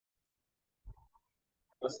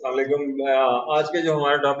अस्सलाम वालेकुम। आज के जो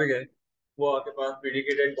हमारा टॉपिक है वो आपके पास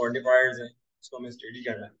प्रीडिकेटेड क्वांटिफायर्स हैं, उसको हमें स्टडी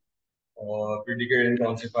करना है। और प्रीडिकेटेड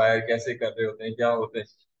क्वांटिफायर कैसे कर रहे होते हैं, क्या होते हैं,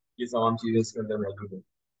 ये तमाम चीज़ें इसके अंदर मौजूद है।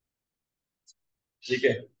 ठीक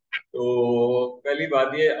है, तो पहली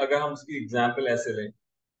बात ये, अगर हम इसकी एग्जांपल ऐसे लें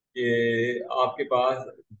कि आपके पास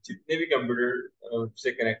जितने भी कंप्यूटर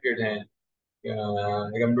से कनेक्टेड हैं,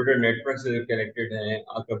 कंप्यूटर नेटवर्क से कनेक्टेड हैं,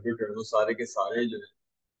 कंप्यूटर वो सारे के सारे जो है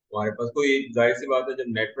हमारे पास, कोई जाहिर सी बात है जब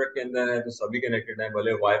नेटवर्क के अंदर है तो सभी कनेक्टेड है,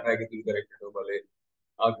 भले वाईफाई के थ्रू कनेक्टेड हो, भले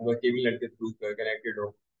आपके पास केबल नेट के थ्रू कनेक्टेड हो।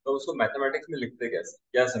 तो उसको मैथमेटिक्स में लिखते कैसे,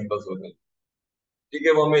 क्या सिंबल्स होते हैं? ठीक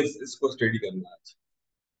है, वो हमें इसको स्टडी करना है आज।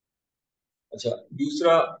 अच्छा,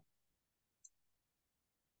 दूसरा,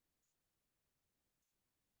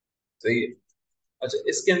 सही है। अच्छा,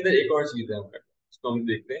 इसके अंदर एक और चीज है हमारे पास, उसको हम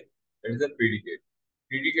देखते हैं, that is a predicate.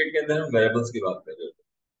 Predicate के अंदर हम वेरिएबल्स की बात कर रहे होते हैं,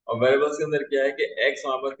 और वेरिएबल्स के अंदर क्या है कि एक्स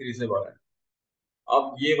वहां पर 3 से बड़ा है।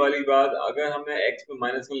 अब ये वाली बात, अगर हमें एक्स पे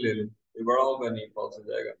 -1 ले लूं ये बड़ा होगा, नहीं, फॉल्स हो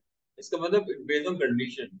जाएगा। इसका मतलब बेस्ड ऑन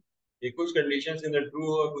कंडीशन, ये कुछ कंडीशन के अंदर ट्रू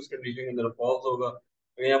होगा, कुछ कंडीशन के अंदर फॉल्स होगा।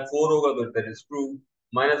 अगर यहाँ 4 होगा तो दैट इज ट्रू,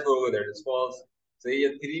 -4 होगा दैट इज फॉल्स। सही है,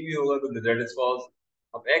 3 भी होगा तो दैट इज फॉल्स।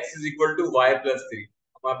 अब x is equal to Y plus 3,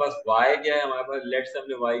 हमारे पास y क्या है, हमारे पास लेट्स से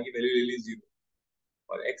हमने y की वैल्यू ले ली 0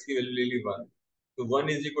 और x की वैल्यू ले ली 1। तो 1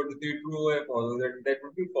 इज इक्वल टू 3 ट्रू है, false that that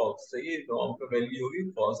would be false. सही है, तो आपका वैल्यू होगी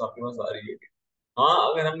फॉल्स, आपके पास आ रही है। हाँ,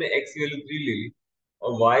 अगर हमने x की वैल्यू 3 ले ली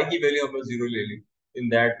और y की वैल्यू हमने 0 ले ली, in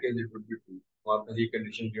that case it would be true. हमारे पास ये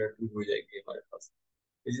कंडीशन जो है ट्रू हो जाएगी हमारे पास।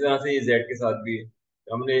 इसी तरह से ये z के साथ भी है, तो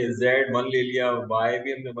हमने z 1 ले लिया, y भी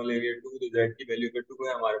हमने 1 ले लिया, 2, तो z की वैल्यू पे 2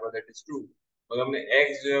 है हमारे पास, दैट इज ट्रू। अगर हमने x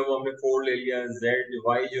जो है वो हमने 4 ले लिया, z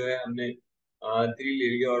y जो है हमने 3 ले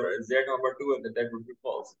लिया, और z हमारे पास 2 है, दैट वुड बी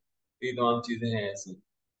फॉल्स। ये तमाम चीजें हैं ऐसी,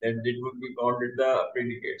 that it would be counted the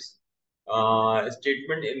predicates.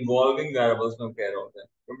 Statement involving variables में कह रहा होता है,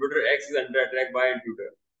 computer x is under attack by intruder.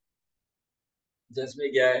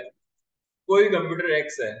 जिसमें क्या है, कोई कंप्यूटर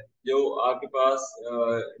एक्स है जो आपके पास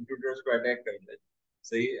इंट्रूडर्स को अटैक करता है।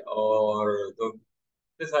 सही है, और तो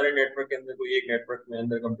इतने सारे नेटवर्क के अंदर कोई एक नेटवर्क में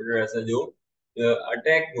अंदर कंप्यूटर ऐसा है जो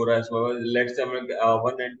अटैक हो रहा है। इसमें लेट्स से हमें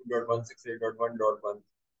 192.168.1.1,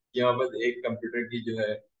 यहाँ पर एक कंप्यूटर की जो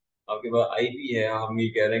है आपके पास आईपी है, हम ये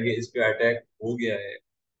कह रहे हैं कि इस पे अटैक हो गया है,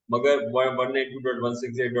 मगर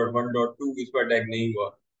 192.168.1.2 इस पर अटैक नहीं हुआ।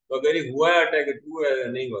 तो अगर ये हुआ है अटैक, ट्रू है, अगर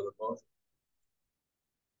नहीं हुआ तो false।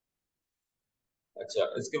 अच्छा,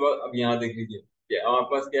 इसके बाद अब यहाँ देख लीजिए कि हमारे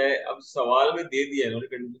पास क्या है, अब सवाल में दे दिया है, इन्होंने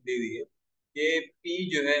कंडीशन दे दी है कि पी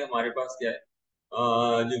जो है हमारे पास क्या है,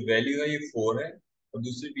 जो वैल्यू है ये 4 है, और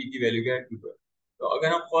दूसरी पी की वैल्यू क्या है, 2 है। तो अगर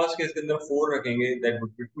हम फर्स्ट केस के अंदर 4 रखेंगे दैट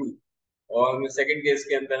वुड बी ट्रू, और हम सेकंड केस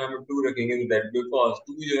के अंदर हम 2 रखेंगे तो दैट वुड बी फॉल्स।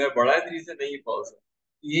 2 जो है बड़ा है 3 से, नहीं, फॉल्स है।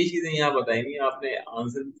 ये चीजें यहाँ बताएंगी, आपने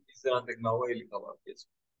आंसर भी इस तरह लिखना होगा, ये लिखा हुआ है।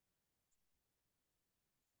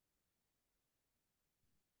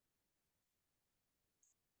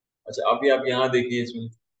 अच्छा, अभी आप यहाँ देखिए, इसमें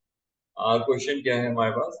क्वेश्चन क्या है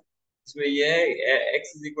हमारे पास, इसमें यह है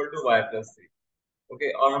x is equal to Y plus 3।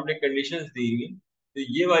 Okay, और हमने कंडीशंस दी हुई, तो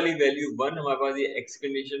ये वाली वैल्यू 1 हमारे पास, ये x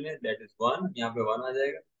कंडीशन है, दैट इज 1, यहाँ पे 1 आ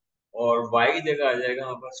जाएगा, और y की जगह आ जाएगा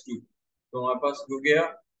हमारे पास 2। तो हमारे पास 2 गया,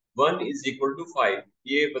 1 इज इक्वल टू 5।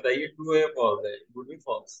 ये बताइए ट्रू है या फॉल्स है? It would be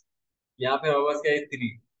false. यहाँ पे हमारे पास क्या है,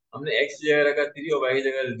 3, हमने x की जगह रखा 3 और y की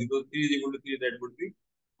जगह 0, 3 is equal to 3, that would be,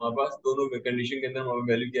 हमारे पास दोनों कंडीशन के अंदर हमारी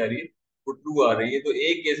वैल्यू क्या आ रही है, वो ट्रू आ रही है। तो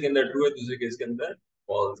एक केस के अंदर ट्रू है, दूसरे केस के अंदर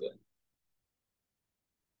फॉल्स है।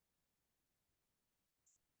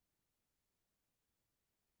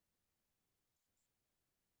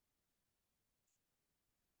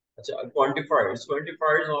 अच्छा, क्वांटिफायर्स,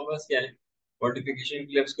 क्वांटिफायर्स हमारे पास क्या है, क्वांटिफिकेशन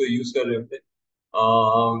के लिए इसको यूज कर रहे होते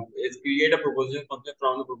हैं। It's create a proposition function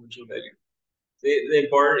from the prepositional value. the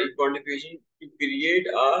important quantification to create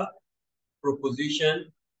a proposition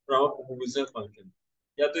from a propositional function।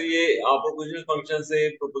 या तो ये आप प्रोपोजिशनल फंक्शन से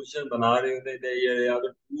प्रोपोजिशन बना रहे होते हैं, या तो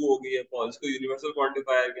ट्रू होगी या फॉल्स। को यूनिवर्सल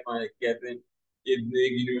क्वांटिफायर के माने कहते हैं, ये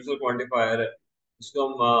एक यूनिवर्सल क्वांटिफायर है, इसको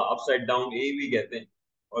हम अपसाइड डाउन ए भी कहते हैं।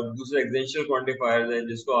 और दूसरा एक्सटेंशियल क्वांटिफायर है,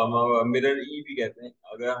 जिसको हम मिरर ई भी कहते हैं।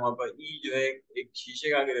 अगर हमारे पास ई जो है एक शीशे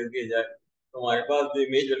का आगे रख दिया जाए, तो हमारे पास जो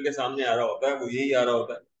इमेज बन के सामने आ रहा होता है वो यही आ रहा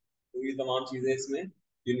होता है। तो ये तमाम चीजें इसमें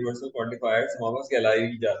यूनिवर्सल क्वांटिफायर्स हमारे पास कहलाई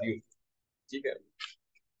जाती होती है। ठीक है,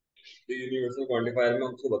 तो यूनिवर्सल क्वांटिफायर में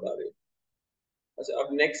हम उसको बता रहे हैं। अच्छा,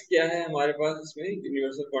 अब नेक्स्ट क्या है हमारे पास इसमें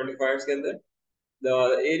यूनिवर्सल क्वांटिफायर्स के अंदर,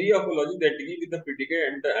 the area of logic that degree with the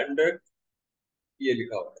predicate under under, ये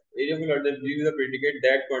लिखा हुआ है, area of logic that degree with the predicate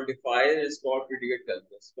that quantifier is called predicate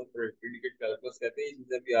calculus. तो प्रेडिकेट कैलकुलस कहते हैं, ये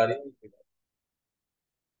चीजें भी आ रही हैं।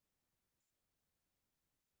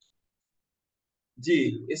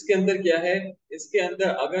 जी, इसके अंदर क्या है, इसके अंदर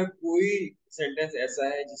अगर कोई सेंटेंस ऐसा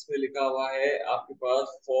है जिसमें लिखा हुआ है आपके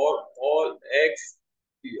पास for all x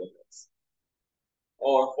P of x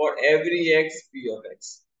और for every x P of x,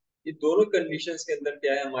 ये दोनों कंडीशंस के अंदर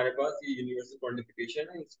क्या है हमारे पास, ये यूनिवर्सल क्वांटिफिकेशन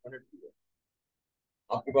है, इसमें ट्रू है।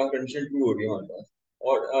 आपके पास कंडीशन ट्रू हो रही है हमारे पास।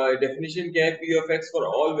 और डेफिनेशन क्या है, P of x for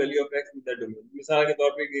all value of x in the domain. मिसाल के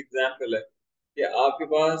तौर पे एक एग्जांपल है कि आपके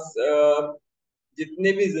पास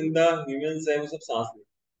जितने भी जिंदा ह्यूमंस हैं वो सब सांस लेते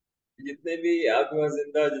हैं, जितने भी आपके पास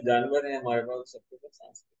जिंदा जो जानवर हैं हमारे पास सबके पास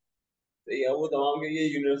सांस लेते हैं। तो ये वो तमाम के ये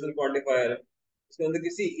यूनिवर्सल क्वांटिफायर है। इसके अंदर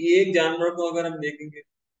किसी एक जानवर को अगर हम देखेंगे,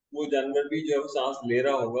 वो जानवर भी जो है वो सांस ले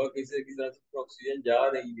रहा होगा, किसी न किसी तरह से ऑक्सीजन जा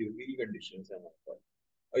रही होगी, कंडीशन है हमारे पास।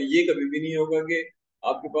 और ये कभी भी नहीं होगा कि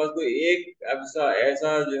आपके पास कोई एक ऐसा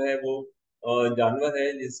ऐसा जो है वो जानवर है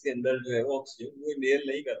जिसके अंदर जो है वो ऑक्सीजन वो इनहेल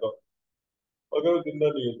नहीं कर रहा, अगर वो जिंदा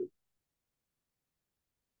नहीं है तो।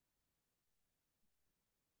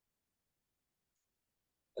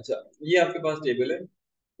 अच्छा, ये आपके पास टेबल है,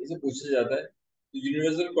 इसे पूछा जाता है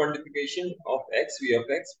universal quantification of x we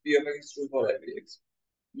of x P of x true for every x.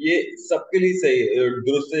 ये सबके लिए सही है,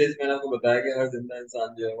 दुरुस्त है। जैसे मैंने आपको बताया कि हर जिंदा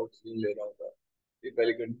इंसान जो है वो ऑक्सीजन ले रहा होता है, ये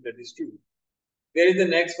पहली condition, that is true. There is the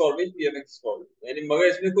next for which P of x for, यानी मगर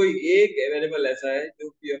इसमें कोई एक वेरिएबल ऐसा है जो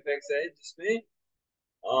पी ऑफ एक्स है जिसमें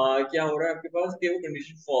क्या हो रहा है आपके पास कि वो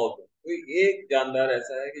कंडीशन फॉल्स है। कोई एक जानदार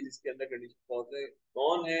ऐसा है कि जिसके अंदर कंडीशन फॉल्स है,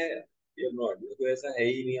 कौन है, यू हैव नो आइडिया, कोई ऐसा है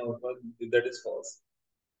ही नहीं हमारे पास, that is false.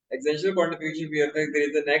 Existential quantification P of x, there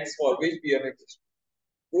is the next for which P of x,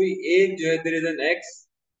 कोई एक जो है, there is an x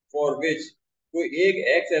for which, कोई एक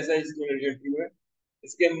एक्स ऐसा है जिसकी कंडीशन ट्रू है।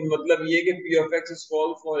 इसके मतलब ये कि P of x is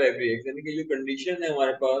false for every x, यानी कि जो कंडीशन है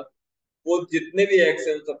हमारे पास वो जितने भी एक्स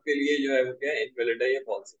हैं उन सबके लिए जो है वो क्या है, इनवैलिड है या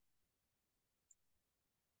फॉल्स है।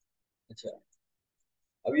 अच्छा,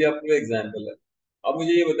 अभी आपको एग्जांपल है। अब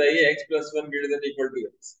मुझे ये बताइए x plus one greater than equal to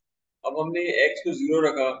x. अब हमने एक्स को जीरो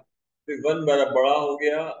रखा, फिर वन बड़ा बड़ा हो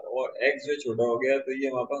गया और एक्स जो छोटा हो गया, तो ये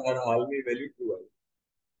हमारे पास हर हाल में वैल्यू टू आई।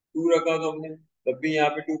 टू रखा तो हमने, तब भी यहाँ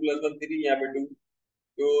पे टू प्लस वन थ्री, यहाँ पे टू,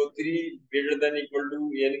 तो three greater than equal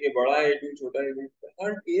to, यानी कि बड़ा है टू छोटा है टू,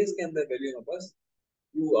 हर केस के अंदर वैल्यू हमारे पास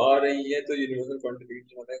टू आ रही है, तो universal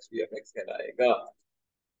quantification of x we of x कहलाएगा।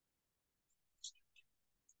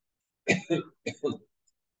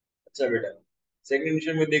 अच्छा बेटा, सेकंड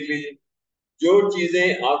कंडीशन में देख लीजिए, जो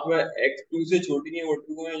चीजें आपका एक्स टू से छोटी हैं वो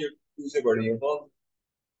टू है, जो टू से बड़ी है false.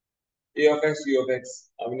 A of x P of x,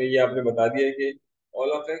 हमने ये आपने बता दिया है कि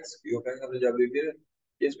all of x P of x हमने जवाब दे दिया है।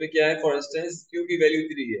 इसमें क्या है, फॉर इंस्टेंस क्यू की वैल्यू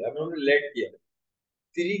थ्री है, अब हमने लेट किया,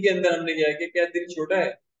 थ्री के अंदर हमने क्या है कि क्या थ्री छोटा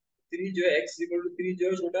है, थ्री जो है एक्स इक्वल टू थ्री जो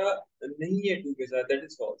है छोटा नहीं है टू के साथ, that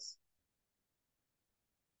is false.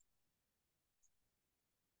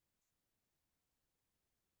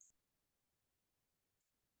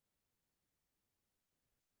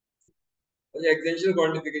 Existential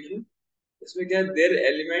quantification, इसमें क्या है, there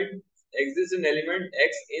element exist an element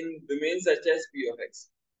x in domain such as P of x.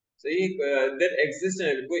 सही, देयर एग्जिस्ट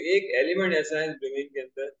एन, कोई एक एलिमेंट ऐसा है डोमेन के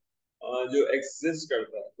अंदर जो एग्जिस्ट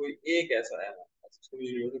करता है, कोई एक ऐसा है हमारे पास, इसको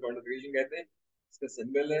यूनिवर्सल क्वांटिफिकेशन कहते हैं। इसका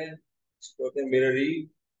सिंबल है, इसको कहते हैं मिरर ई।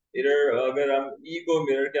 मिरर, अगर हम ई को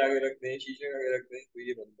मिरर के आगे रखते हैं, शीशे के आगे रखते हैं, तो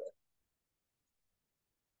ये बनता है।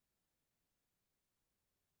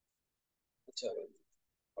 अच्छा भाई,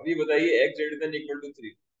 अभी बताइए x greater than equal to three.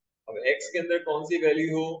 अब एक्स के अंदर कौन सी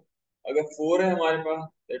वैल्यू हो, अगर फोर है हमारे पास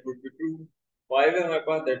that would be true, five है हमारे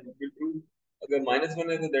पास दैट वुड बी ट्रू, अगर माइनस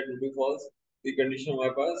वन है तो दैट वुड बी फॉल्स। ये कंडीशन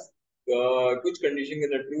हमारे पास कुछ कंडीशन के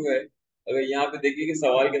अंदर ट्रू है। अगर यहाँ पे देखिए कि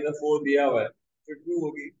सवाल के अंदर फोर दिया हुआ है तो ट्रू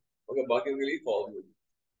होगी, अगर बाकी के लिए फॉल्स होगी।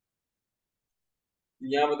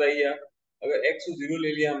 यहाँ बताइए आप, अगर एक्स को जीरो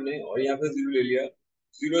ले लिया हमने और यहाँ पे जीरो ले लिया,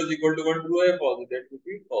 zero is equal to one, true है false, that would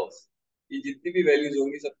be false. ये जितनी भी वैल्यूज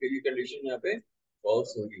होंगी सबके लिए कंडीशन यहाँ पे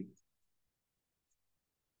फॉल्स होगी।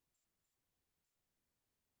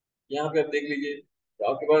 यहाँ पे आप देख लीजिए, तो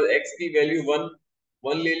आपके पास x की वैल्यू वन,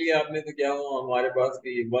 वन ले लिया आपने, तो क्या हुआ हमारे पास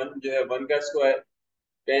कि वन जो है वन का स्क्वायर,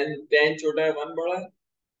 टेन, टेन छोटा है वन बड़ा है,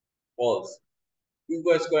 फॉल्स। टू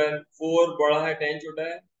का स्क्वायर फोर बड़ा है टेन छोटा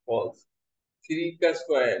है, फॉल्स। थ्री का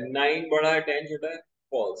स्क्वायर नाइन बड़ा है टेन छोटा है,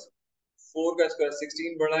 फॉल्स। फोर का स्क्वायर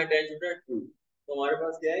सिक्सटीन बड़ा है टेन छोटा है, ट्रू। तो हमारे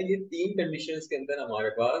पास क्या है, ये तीन कंडीशंस के अंदर हमारे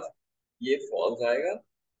पास ये फॉल्स आएगा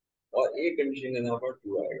और एक कंडीशन के अंदर हमारे पास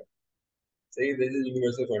ट्रू आएगा। सही, दिस इज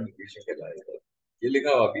यूनिवर्सल क्वांटिफिकेशन कहलाएगा। ये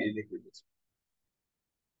लिखा हुआ भी, ये लिख लीजिए।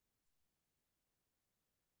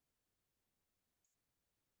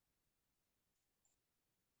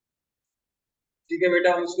 ठीक है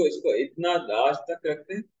बेटा, हम इसको इसको इतना आज तक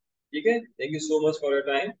रखते हैं। ठीक है, thank you so much for your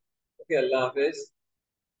time. Okay, Allah Hafiz.